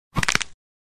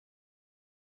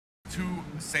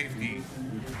safety.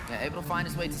 Yeah, able to find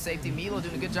his way to safety. Milo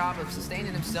doing a good job of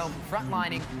sustaining himself,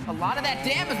 frontlining a lot of that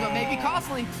damage, but maybe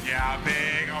costly. Yeah,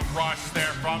 big rush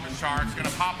there from the Sharks. Gonna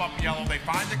pop up yellow. They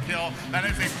find the kill. That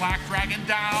is a Black Dragon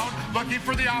down. Looking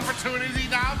for the opportunity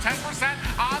now. 10%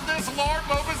 on this Lord.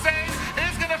 Mobazane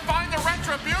is gonna find the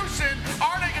retribution.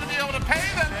 Are they gonna be able to pay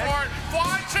them for it?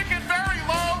 Fly Chicken very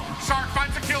low. Shark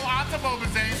finds a kill onto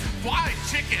Mobazane. Fly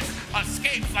Chicken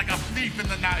escapes like a thief in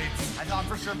the night. I thought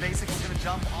for sure Basic was going to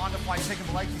jump onto Fly Chicken,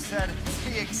 but like you said,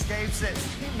 he escapes it.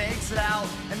 He makes it out,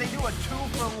 and they do a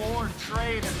 2-for-Lord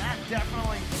trade, and that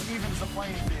definitely evens the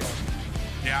playing field.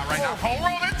 Yeah, right now, Cold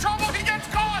World in trouble. He gets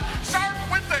caught. Shark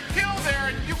with the kill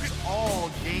there, and you can... All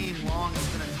game long has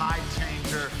been a tide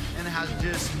changer, and has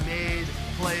just made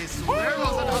plays. There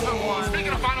goes another one.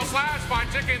 Speaking of Final Slash, Fly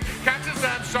Chicken catches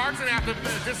them. Sharks gonna have to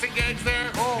disengage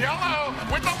there. Yellow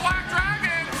with the Black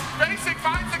Dragon. Basic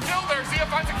finds the kill there. Zia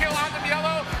finds a kill on the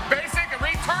Yellow. Basic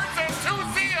returns it to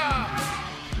Zia.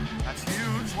 That's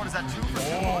huge. What is that, 2 for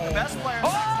 2? The best player.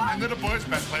 Into the bush.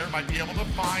 Best player might be able to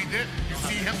find it. You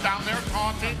see him down there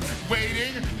taunting,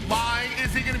 waiting, lying.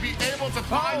 Is he going to be able to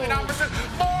find an opportunity?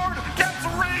 Lord gets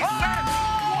reset.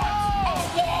 What a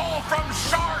wall from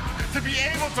Shark to be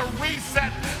able to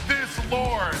reset this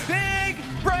Lord. Big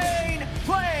brain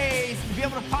plays to be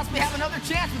able to possibly have another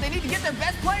chance, but they need to get their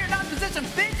best player down in position.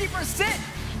 50%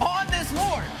 on this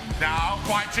Lord. Now,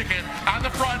 Fly Chicken on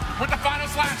the front with the Final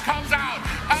Slash comes out.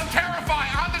 Terrify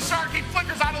on the Shark. He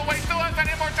flickers out of the way. Still has that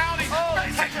immortality.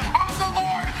 Basic on the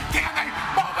Lord. Can they?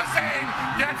 Mobazane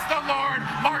gets the Lord.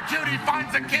 Marcuti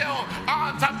finds a kill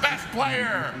onto Best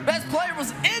Player. Best Player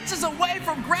was inches away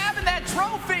from grabbing that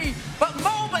trophy, but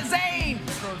Mobazane.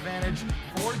 Advantage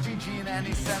for GG in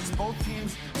any sense. Both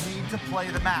teams need to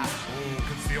play the map.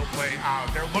 Conceal play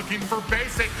out. They're looking for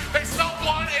Basic. They smell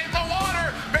blood in the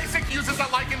water. Basic uses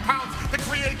a Lycan Pounce to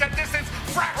create that distance.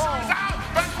 Fracture is out.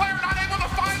 Best Player not able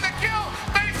to find the kill.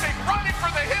 Basic running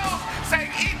for the hills,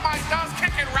 saying eat my dust,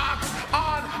 kicking rocks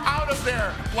on out of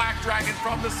there. Black Dragon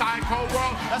from the side, Cold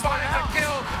World finds a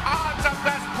kill onto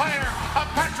Best Player. A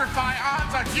Petrify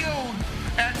onto Hune.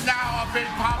 And now a big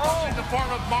pop-up in the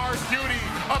form of Mars Beauty.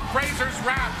 Appraiser's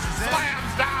Wrap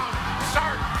slams down.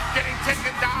 Shark getting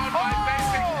taken down by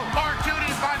Basic. Mars Beauty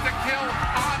finds a kill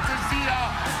onto Zia.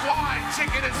 Fly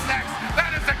Chicken is next.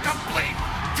 That is a complete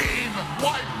team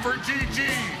wipe for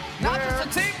GG. Not just a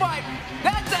team wipe,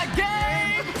 that's a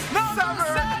game number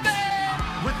 7.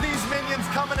 With these minions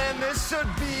coming in, this should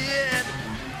be it.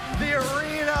 The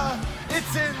arena,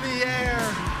 it's in the air.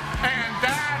 And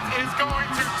that is going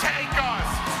to take us.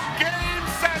 Game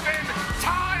 7,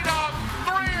 tied up,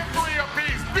 3-3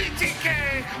 apiece.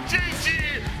 BTK,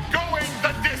 GG, going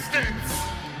the distance.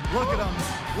 Look at them.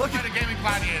 Look at the Gaming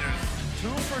Gladiators. 2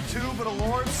 for 2, but a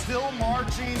Lord still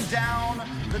marching down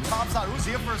the top side. Ooh,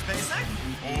 Zia first Basic.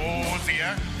 Oh,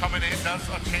 Zia coming in, does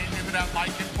a change into that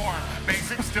Lycan form.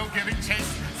 Basic still giving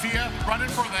chase. Zia running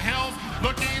for the hills,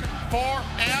 looking for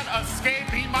an escape.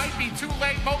 He might be too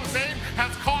late. Mobazane has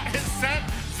caught his scent.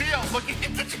 Zia looking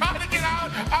to try to get out.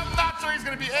 I'm not sure he's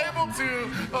going to be able to.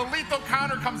 A lethal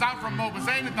counter comes out from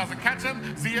Mobazane. It doesn't catch him.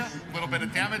 Zia, a little bit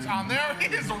of damage on there. He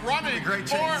is running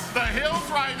for the hills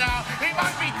right now. He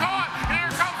might be caught. Here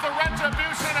comes the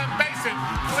retribution, and Basic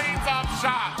cleans up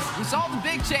shot. We saw the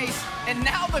big chase, and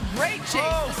now the great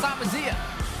chase to stop Zia.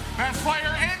 Best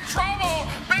Player in trouble.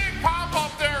 Big pop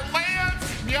up there. Lands.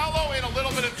 Yellow in a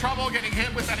little bit of trouble, getting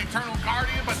hit with that Eternal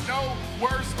Guardian, but no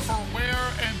worse for wear,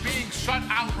 and being shut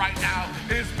out right now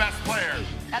is Best Player.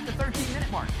 At the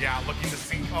 13-minute mark. Yeah, looking to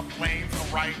sync up lanes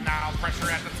right now. Pressure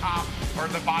at the top,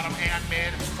 or the bottom and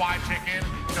mid. Fly Chicken,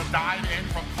 he'll dive in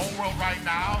from Cold World right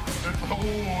now.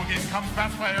 Ooh, in comes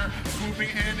Best Player,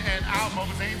 swooping in and out.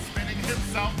 Mobazane spinning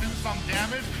himself, do some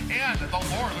damage, and the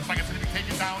Lord looks like it's going to be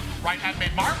taken down right at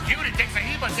mid. Mark Beauty takes a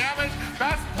heap of damage.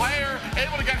 Best Player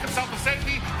able to get himself to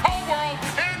safety. Cold World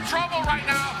in trouble right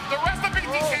now. The rest of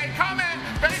BTK come in.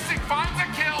 Basic finds a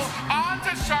kill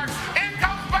onto Shark. In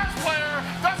comes Best Player.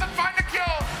 Doesn't find a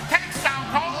kill. Takes down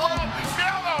Cold World.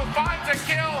 Yellow finds a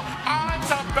kill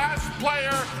onto Best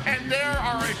Player. And there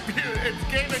are it's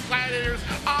Gaming Gladiators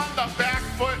on the back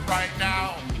foot right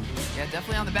now. Yeah,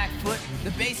 definitely on the back foot.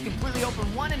 The base completely open.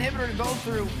 One inhibitor to go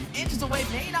through. Inches away,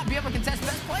 may not be able to contest.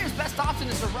 Best Player's best option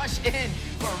is to rush in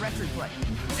for a retry play.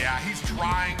 Yeah, he's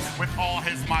trying with all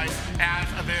his might as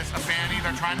this Fanny.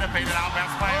 They're trying to bait it out.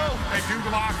 Best Player. They do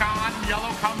lock on.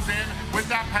 Yellow comes in with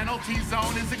that penalty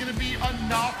zone. Is it going to be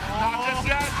enough? Not just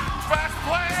yet. Best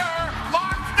Player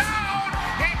locked down.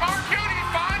 Hey, Marcuti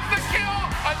finds the kill.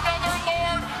 Another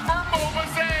Lord for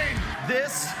Mobazane.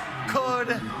 This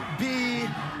could be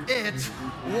it. it.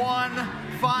 One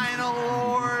final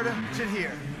Lord should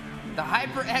hear. The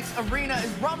HyperX Arena is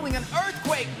rumbling an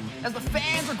earthquake as the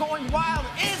fans are going wild.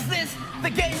 Is this the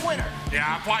game winner?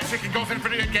 Yeah, Fly Chicken goes in for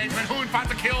the engagement. Hoon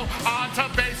finds a kill onto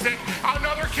Basic.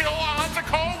 Another kill onto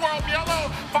Cold World.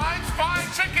 Yellow finds Fly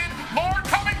Chicken. Lord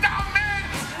coming down mid.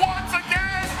 Once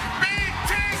again,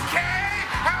 BTK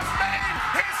has made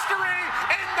history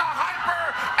in the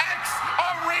HyperX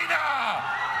Arena.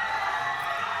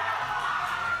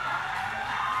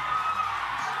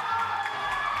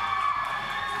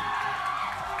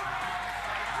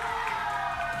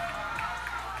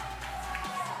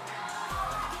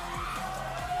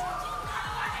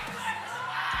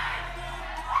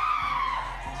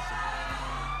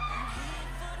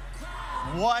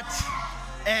 What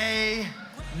a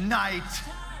night.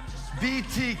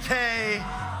 BTK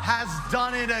has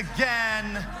done it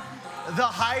again. The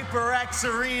HyperX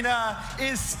Arena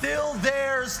is still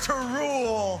theirs to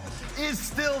rule, is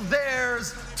still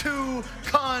theirs to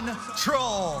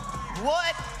control.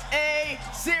 What a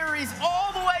series,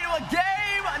 all the way to a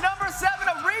game number 7,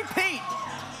 a repeat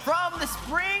from the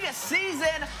spring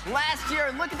season last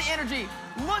year. Look at the energy,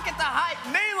 look at the hype.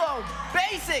 Milo,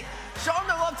 Basic, showing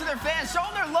their love to their fans,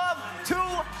 showing their love to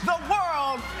the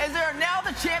world, as they are now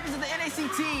the champions of the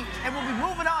NACT and will be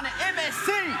moving on to MSC.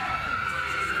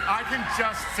 I can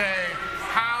just say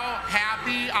how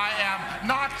happy I am,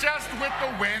 not just with the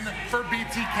win for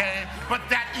BTK, but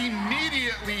that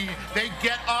immediately they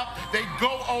get up, they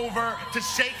go over to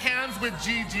shake hands with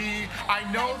GG. I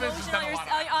know this has been a lot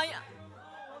of...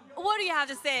 What do you have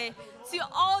to say to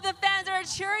all the fans that are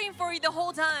cheering for you the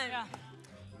whole time? Yeah.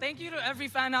 Thank you to every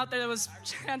fan out there that was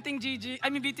chanting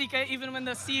BTK, even when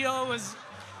the CEO was...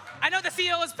 I know the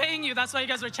CEO was paying you, that's why you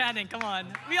guys were chanting, come on.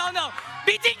 We all know,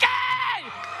 BTK!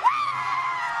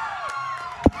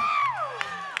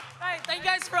 Right, thank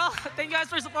you guys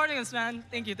for supporting us, man.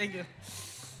 Thank you, thank you.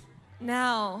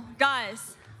 Now,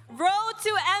 guys, road to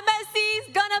MSC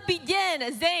is gonna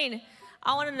begin. Zane,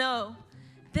 I wanna know,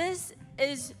 this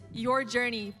is your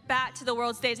journey back to the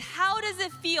world stage. How does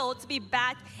it feel to be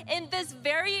back in this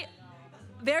very,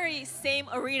 very same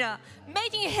arena,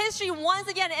 making history once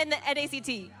again in the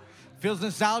NACT? Feels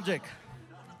nostalgic.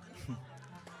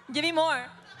 Give me more.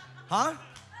 Huh?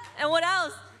 And what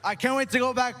else? I can't wait to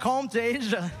go back home to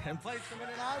Asia and play some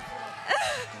international.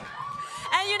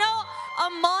 And you know,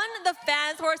 among the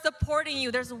fans who are supporting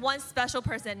you, there's one special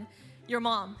person, your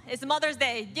mom. It's Mother's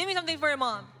Day. Give me something for your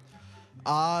mom.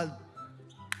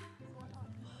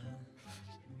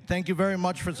 Thank you very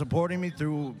much for supporting me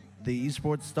through the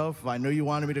esports stuff. I knew you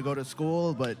wanted me to go to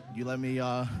school, but you let me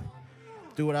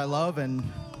do what I love, and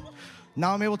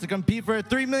now I'm able to compete for a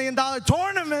 $3 million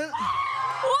tournament.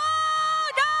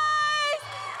 Whoa, guys!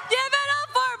 Give it up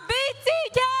for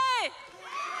BTK!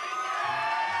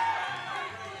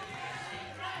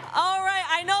 All right,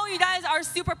 I know you guys are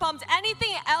super pumped.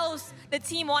 Anything else the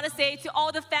team want to say to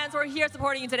all the fans who are here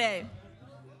supporting you today?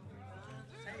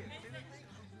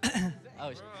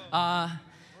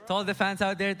 To all the fans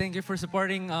out there, thank you for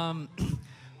supporting.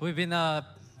 We've been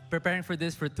preparing for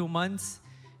this for 2 months.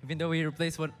 Even though we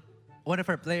replaced one of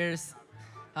our players,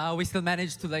 we still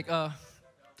managed to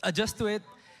adjust to it.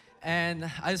 And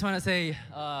I just want to say,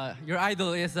 your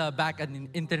idol is back at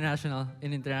international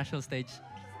stage.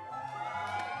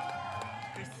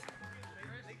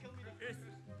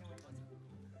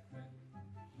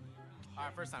 All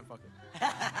right, first time, fuck it. All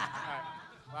right,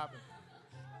 what happened?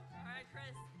 All right,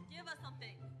 Chris, give us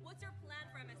something. What's your plan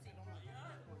for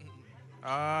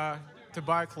MSC? To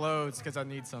buy clothes, because I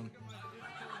need some.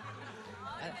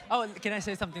 Oh, can I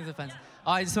say something to the fans?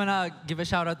 I just want to give a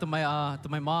shout out to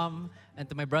my mom and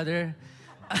to my brother.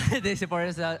 They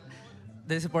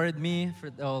supported me for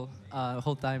the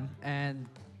whole time. And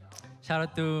shout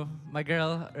out to my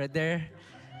girl right there,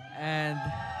 and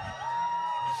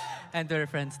to her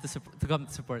friends to come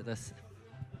support us.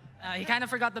 He kind of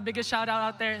forgot the biggest shout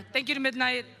out there. Thank you to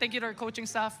Midnight. Thank you to our coaching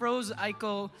staff, Rose,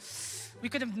 Aiko. We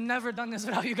could have never done this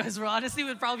without you guys. Honestly,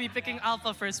 we'd probably be picking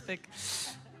Alpha first pick.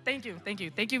 Thank you, thank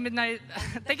you. Thank you, Midnight.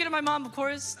 Thank you to my mom, of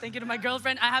course. Thank you to my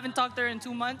girlfriend. I haven't talked to her in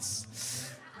 2 months.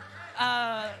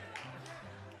 The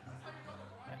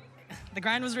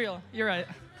grind was real. You're right.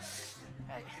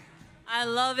 I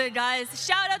love it, guys.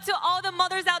 Shout out to all the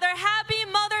mothers out there. Happy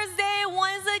Mother's Day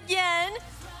once again.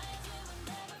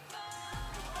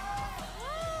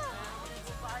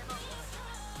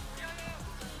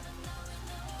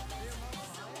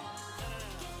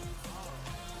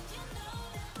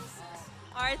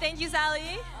 All right, thank you,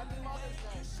 Sally.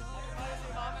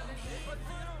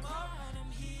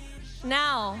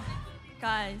 Now,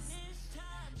 guys,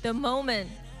 the moment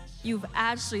you've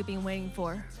actually been waiting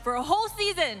for a whole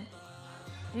season.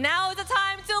 Now is the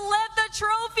time to lift the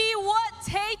trophy. What?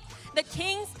 Take the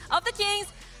Kings of the Kings,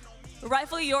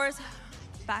 rightfully yours,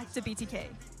 back to BTK.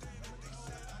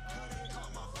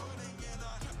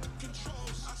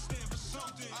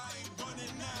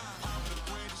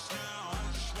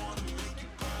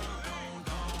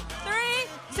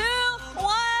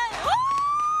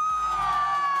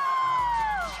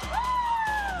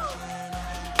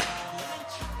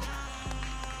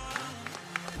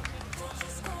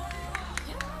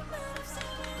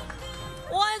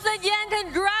 Once again,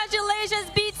 congratulations,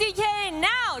 BTK.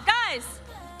 Now, guys,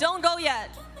 don't go yet.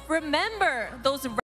 Remember those